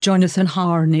Jonathan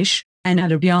Harnisch, an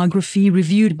Alibiography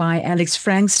Reviewed by Alex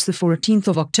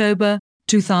FranksOctober,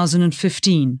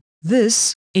 2015.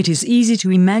 This, it is easy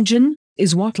to imagine,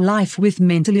 is what life with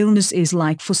mental illness is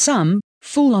like for some,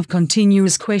 full of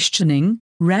continuous questioning,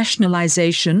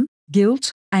 rationalization,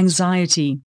 guilt,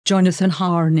 anxiety. Jonathan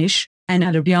Harnisch, an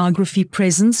Alibiography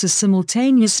presents a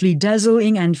simultaneously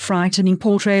dazzling and frightening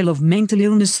portrayal of mental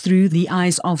illness through the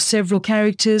eyes of several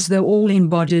characters, though all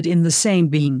embodied in the same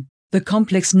being. The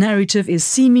complex narrative is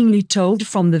seemingly told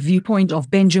from the viewpoint of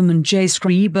Benjamin J.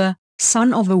 Schreiber,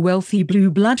 son of a wealthy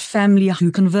blue-blood family who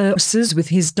converses with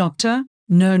his doctor,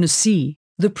 known as C.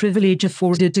 The privilege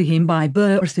afforded to him by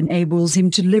birth enables him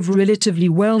to live relatively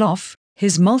well off.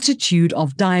 His multitude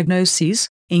of diagnoses,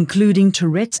 including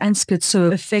Tourette's and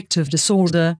schizoaffective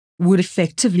disorder, would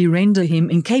effectively render him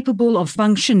incapable of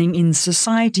functioning in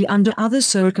society under other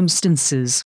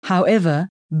circumstances. However,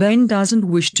 Ben doesn't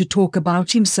wish to talk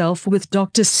about himself with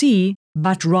Dr. C,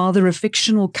 but rather a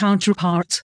fictional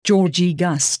counterpart, Georgie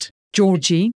Gust.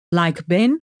 Georgie, like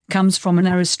Ben, comes from an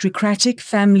aristocratic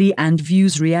family and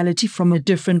views reality from a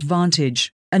different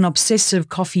vantage. An obsessive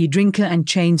coffee drinker and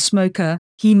chain smoker,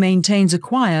 he maintains a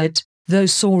quiet, though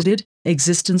sordid,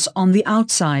 existence on the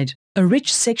outside, a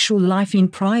rich sexual life in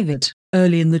private.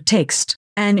 Early in the text,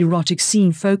 an erotic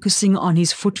scene focusing on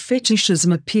his foot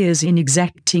fetishism appears in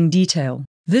exacting detail.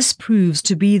 This proves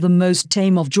to be the most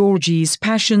tame of Georgie's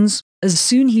passions, as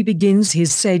soon he begins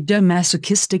his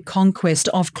sadomasochistic conquest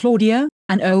of Claudia,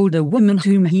 an older woman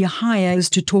whom he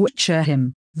hires to torture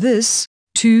him. This,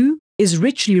 too, is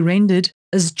richly rendered,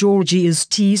 as Georgie is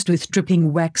teased with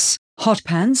dripping wax, hot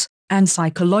pans, and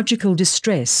psychological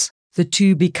distress. The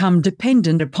two become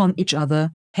dependent upon each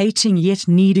other, hating yet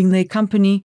needing their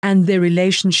company, and their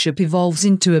relationship evolves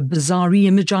into a bizarre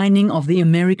reimagining of the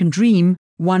American dream,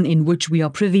 one in which we are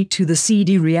privy to the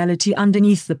seedy reality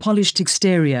underneath the polished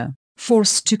exterior.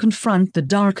 Forced to confront the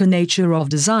darker nature of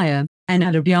desire, an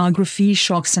Alibiography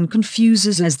shocks and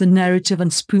confuses as the narrative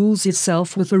unspools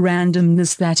itself with a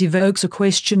randomness that evokes a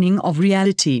questioning of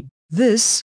reality.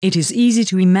 This, it is easy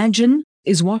to imagine,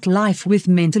 is what life with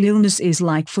mental illness is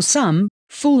like for some,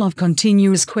 full of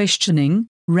continuous questioning,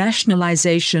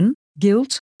 rationalization,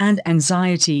 guilt, and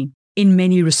anxiety. In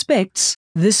many respects,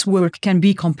 this work can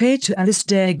be compared to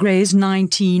Alasdair Gray's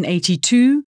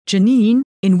 1982, Janine,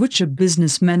 in which a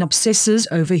businessman obsesses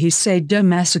over his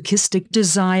sadomasochistic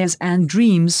desires and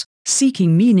dreams,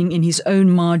 seeking meaning in his own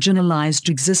marginalized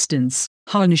existence.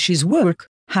 Harnisch's work,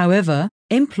 however,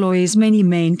 employs many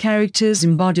main characters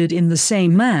embodied in the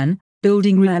same man,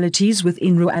 building realities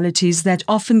within realities that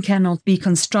often cannot be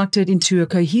constructed into a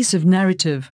cohesive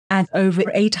narrative. At over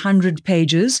 800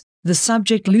 pages, the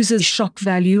subject loses shock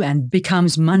value and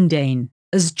becomes mundane.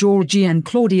 As Georgie and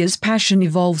Claudia's passion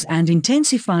evolves and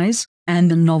intensifies,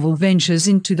 and the novel ventures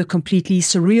into the completely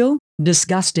surreal,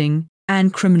 disgusting,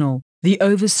 and criminal, the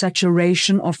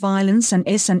oversaturation of violence and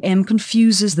S&M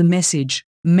confuses the message.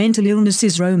 Mental illness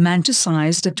is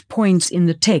romanticized at points in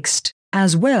the text,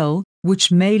 as well,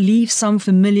 which may leave some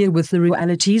familiar with the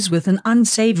realities with an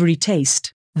unsavory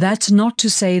taste. That's not to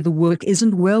say the work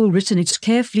isn't well written. It's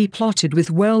carefully plotted with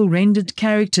well-rendered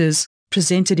characters,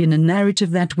 presented in a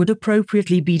narrative that would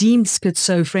appropriately be deemed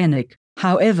schizophrenic.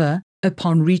 However,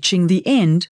 upon reaching the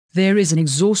end, there is an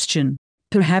exhaustion.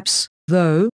 Perhaps,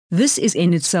 though, this is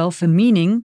in itself a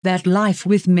meaning, that life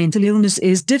with mental illness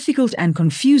is difficult and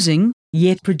confusing,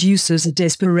 yet produces a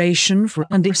desperation for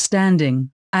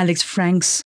understanding. Alex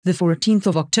Franks, the 14th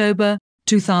of October,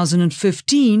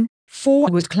 2015,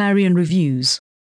 Foreword Clarion Reviews.